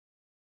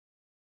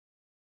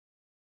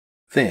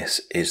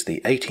This is the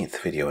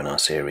 18th video in our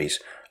series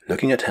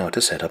looking at how to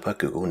set up a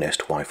Google Nest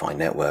Wi-Fi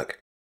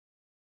network.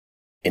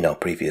 In our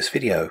previous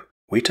video,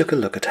 we took a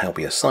look at how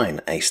we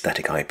assign a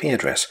static IP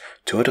address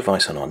to a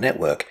device on our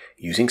network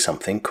using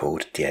something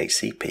called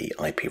DHCP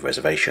IP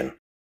reservation.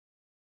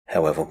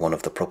 However, one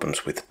of the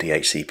problems with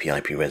DHCP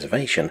IP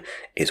reservation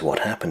is what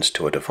happens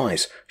to a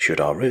device should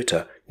our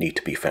router need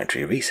to be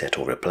factory reset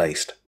or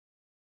replaced.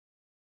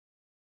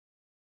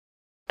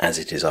 As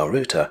it is our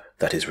router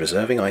that is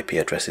reserving IP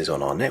addresses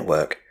on our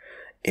network,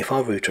 if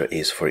our router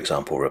is, for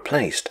example,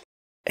 replaced,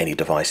 any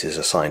devices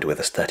assigned with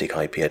a static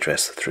IP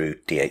address through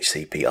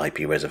DHCP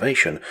IP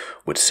reservation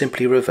would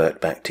simply revert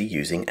back to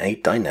using a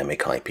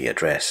dynamic IP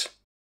address.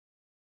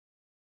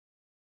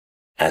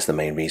 As the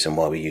main reason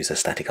why we use a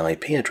static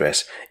IP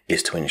address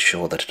is to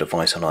ensure that a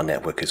device on our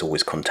network is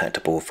always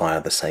contactable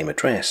via the same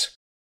address,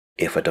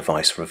 if a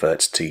device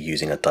reverts to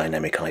using a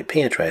dynamic IP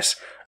address,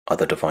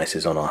 other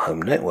devices on our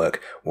home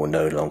network will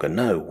no longer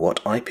know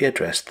what IP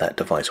address that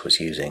device was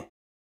using.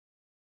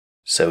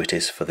 So it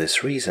is for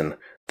this reason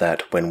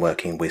that when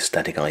working with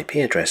static IP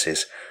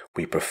addresses,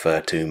 we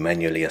prefer to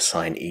manually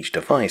assign each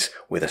device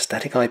with a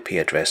static IP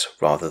address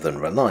rather than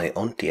rely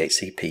on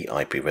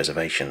DHCP IP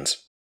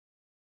reservations.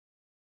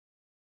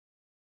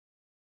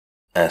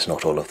 As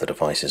not all of the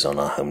devices on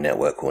our home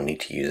network will need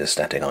to use a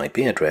static IP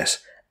address,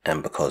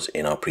 and because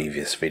in our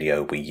previous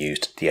video we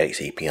used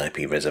DHCP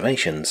IP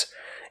reservations,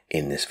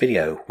 in this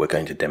video, we're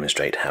going to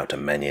demonstrate how to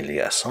manually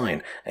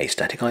assign a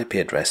static IP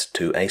address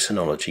to a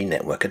Synology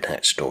Network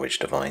Attached Storage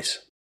device.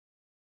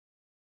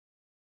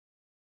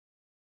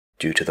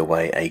 Due to the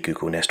way a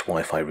Google Nest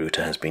Wi-Fi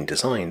router has been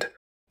designed,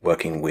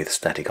 working with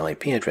static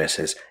IP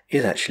addresses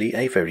is actually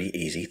a very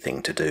easy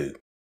thing to do.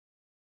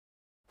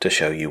 To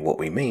show you what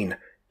we mean,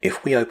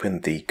 if we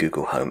open the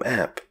Google Home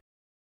app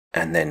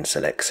and then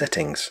select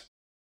Settings,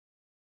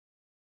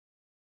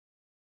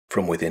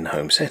 from within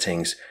Home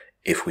Settings,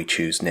 if we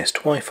choose Nest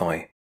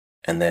Wi-Fi,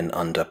 and then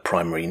under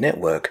Primary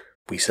Network,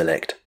 we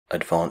select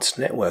Advanced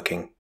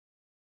Networking.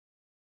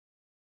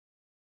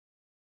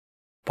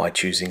 By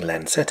choosing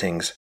LAN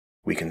settings,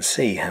 we can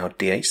see how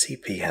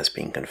DHCP has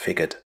been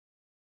configured.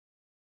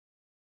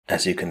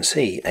 As you can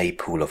see, a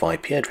pool of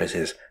IP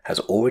addresses has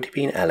already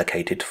been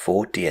allocated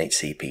for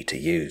DHCP to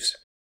use.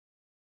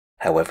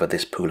 However,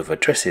 this pool of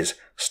addresses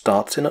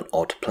starts in an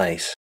odd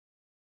place.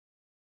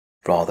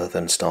 Rather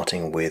than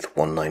starting with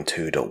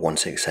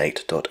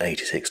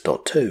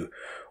 192.168.86.2,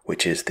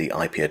 which is the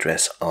IP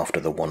address after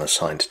the one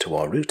assigned to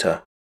our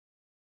router,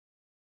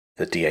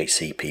 the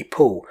DHCP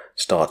pool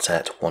starts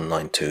at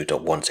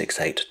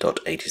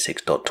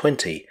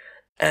 192.168.86.20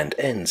 and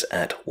ends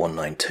at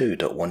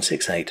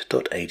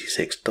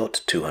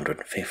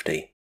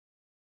 192.168.86.250,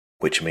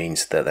 which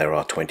means that there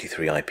are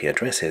 23 IP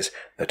addresses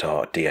that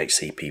our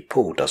DHCP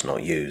pool does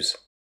not use.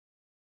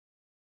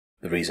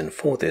 The reason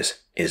for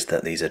this is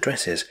that these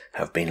addresses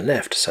have been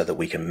left so that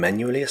we can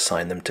manually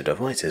assign them to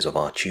devices of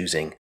our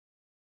choosing.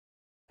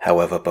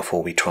 However,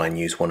 before we try and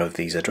use one of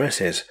these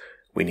addresses,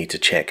 we need to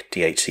check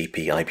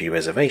DHCP IP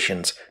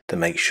reservations to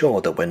make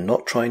sure that we're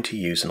not trying to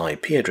use an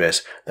IP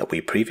address that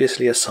we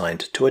previously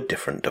assigned to a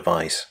different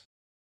device.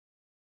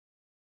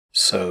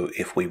 So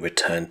if we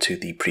return to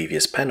the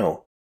previous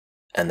panel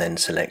and then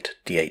select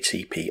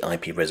DHCP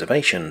IP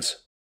reservations,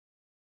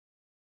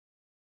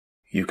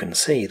 you can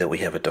see that we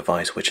have a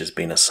device which has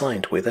been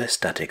assigned with a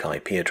static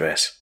IP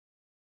address,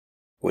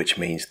 which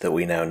means that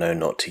we now know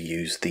not to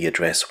use the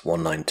address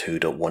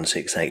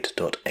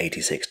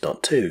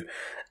 192.168.86.2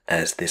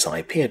 as this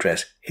IP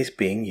address is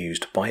being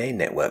used by a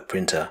network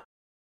printer.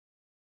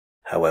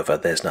 However,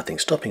 there's nothing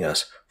stopping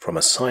us from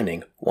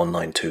assigning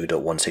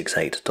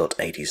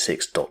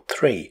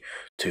 192.168.86.3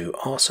 to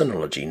our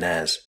Synology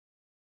NAS.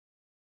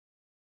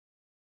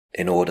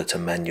 In order to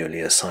manually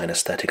assign a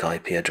static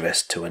IP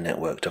address to a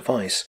network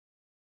device,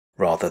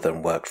 rather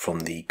than work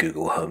from the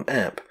Google Home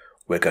app,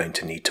 we're going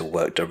to need to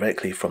work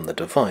directly from the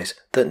device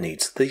that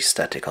needs the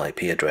static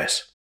IP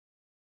address.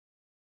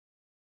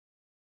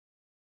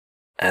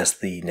 As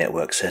the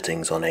network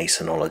settings on a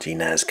Synology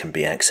NAS can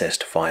be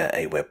accessed via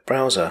a web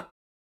browser,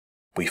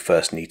 we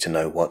first need to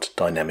know what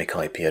dynamic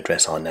IP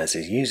address our NAS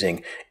is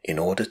using in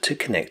order to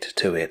connect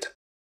to it.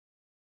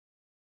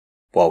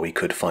 While we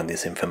could find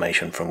this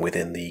information from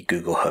within the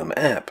Google Home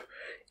app,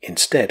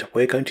 instead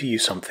we're going to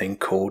use something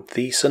called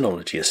the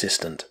Synology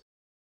Assistant.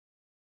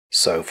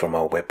 So from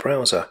our web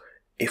browser,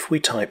 if we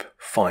type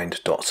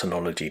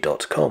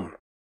find.synology.com,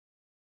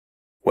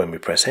 when we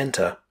press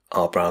enter,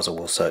 our browser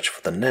will search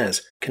for the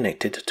NAS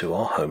connected to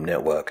our home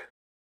network.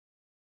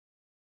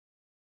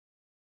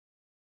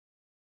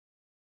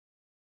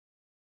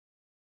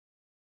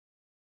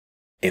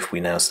 If we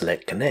now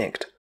select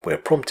Connect, we're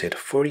prompted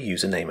for a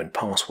username and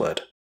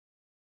password.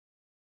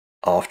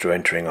 After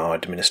entering our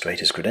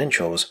administrator's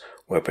credentials,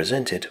 we're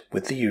presented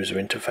with the user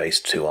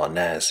interface to our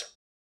NAS.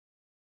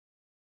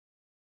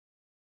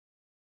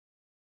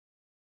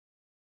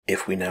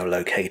 If we now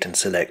locate and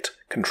select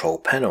Control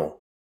Panel,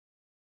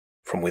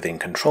 from within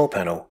Control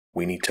Panel,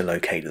 we need to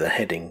locate the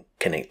heading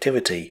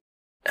Connectivity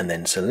and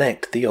then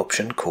select the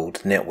option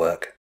called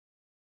Network.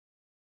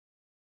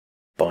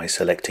 by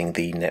selecting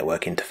the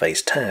Network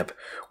Interface tab,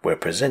 we're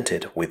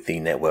presented with the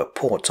network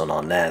ports on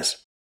our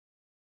NAS.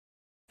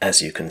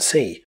 As you can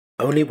see,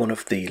 only one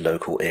of the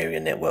local area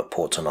network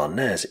ports on our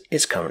NAS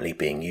is currently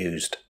being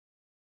used.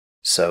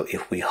 So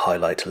if we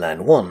highlight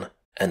LAN 1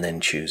 and then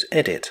choose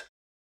Edit,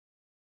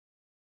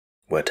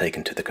 we're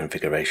taken to the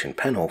configuration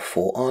panel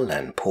for our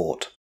LAN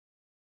port.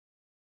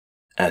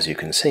 As you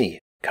can see,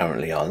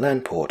 currently our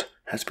LAN port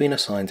has been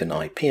assigned an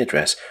IP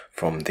address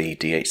from the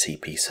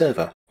DHCP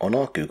server on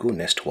our Google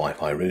Nest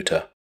Wi-Fi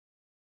router.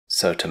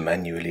 So to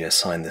manually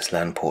assign this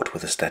LAN port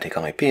with a static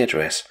IP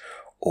address,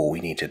 all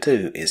we need to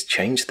do is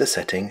change the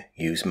setting,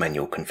 use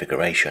manual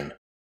configuration.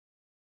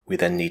 We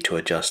then need to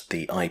adjust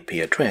the IP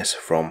address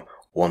from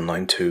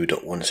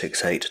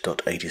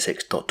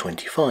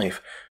 192.168.86.25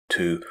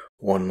 to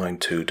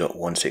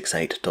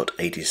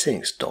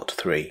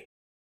 192.168.86.3.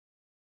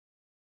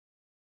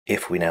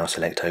 If we now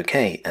select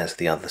OK, as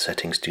the other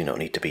settings do not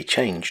need to be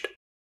changed,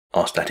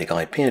 our static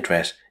IP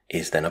address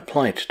is then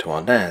applied to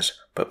our NAS,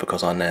 but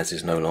because our NAS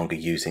is no longer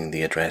using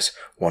the address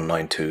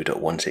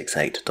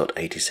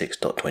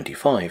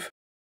 192.168.86.25,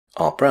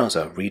 our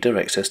browser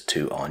redirects us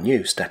to our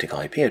new static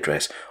IP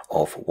address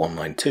of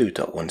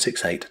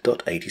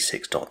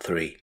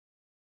 192.168.86.3.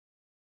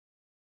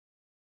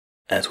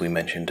 As we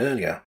mentioned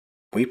earlier,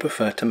 we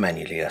prefer to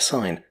manually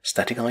assign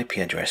static IP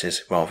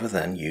addresses rather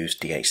than use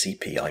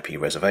DHCP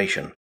IP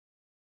reservation.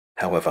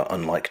 However,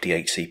 unlike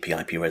DHCP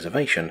IP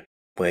reservation,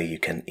 where you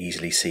can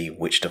easily see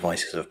which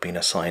devices have been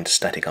assigned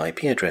static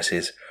IP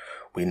addresses,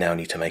 we now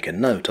need to make a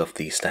note of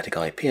the static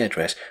IP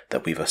address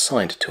that we've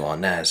assigned to our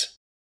NAS.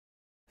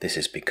 This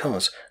is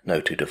because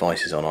no two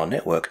devices on our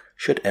network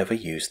should ever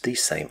use the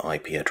same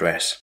IP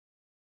address.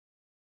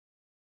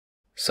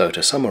 So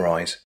to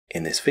summarize,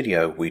 in this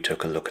video we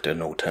took a look at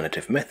an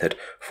alternative method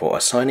for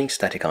assigning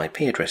static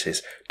IP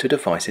addresses to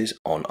devices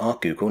on our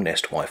Google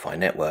Nest Wi-Fi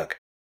network.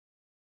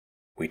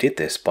 We did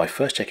this by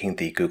first checking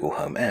the Google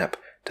Home app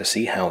to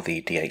see how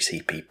the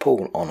DHCP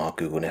pool on our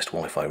Google Nest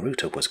Wi-Fi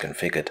router was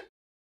configured.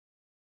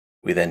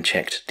 We then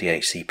checked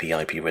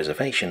DHCP IP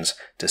reservations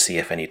to see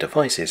if any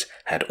devices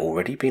had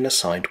already been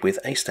assigned with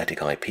a static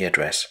IP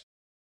address.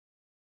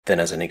 Then,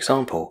 as an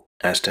example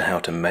as to how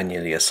to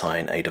manually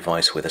assign a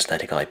device with a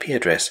static IP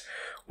address,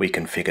 we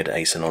configured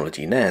a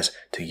Synology NAS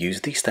to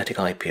use the static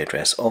IP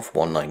address of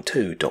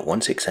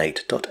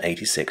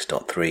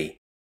 192.168.86.3.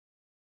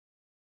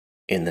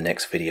 In the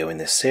next video in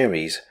this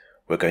series,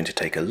 we're going to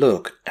take a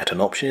look at an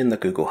option in the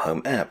Google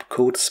Home app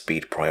called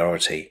Speed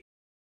Priority,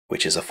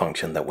 which is a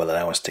function that will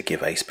allow us to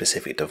give a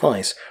specific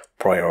device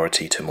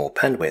priority to more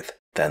bandwidth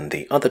than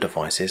the other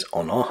devices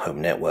on our home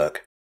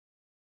network.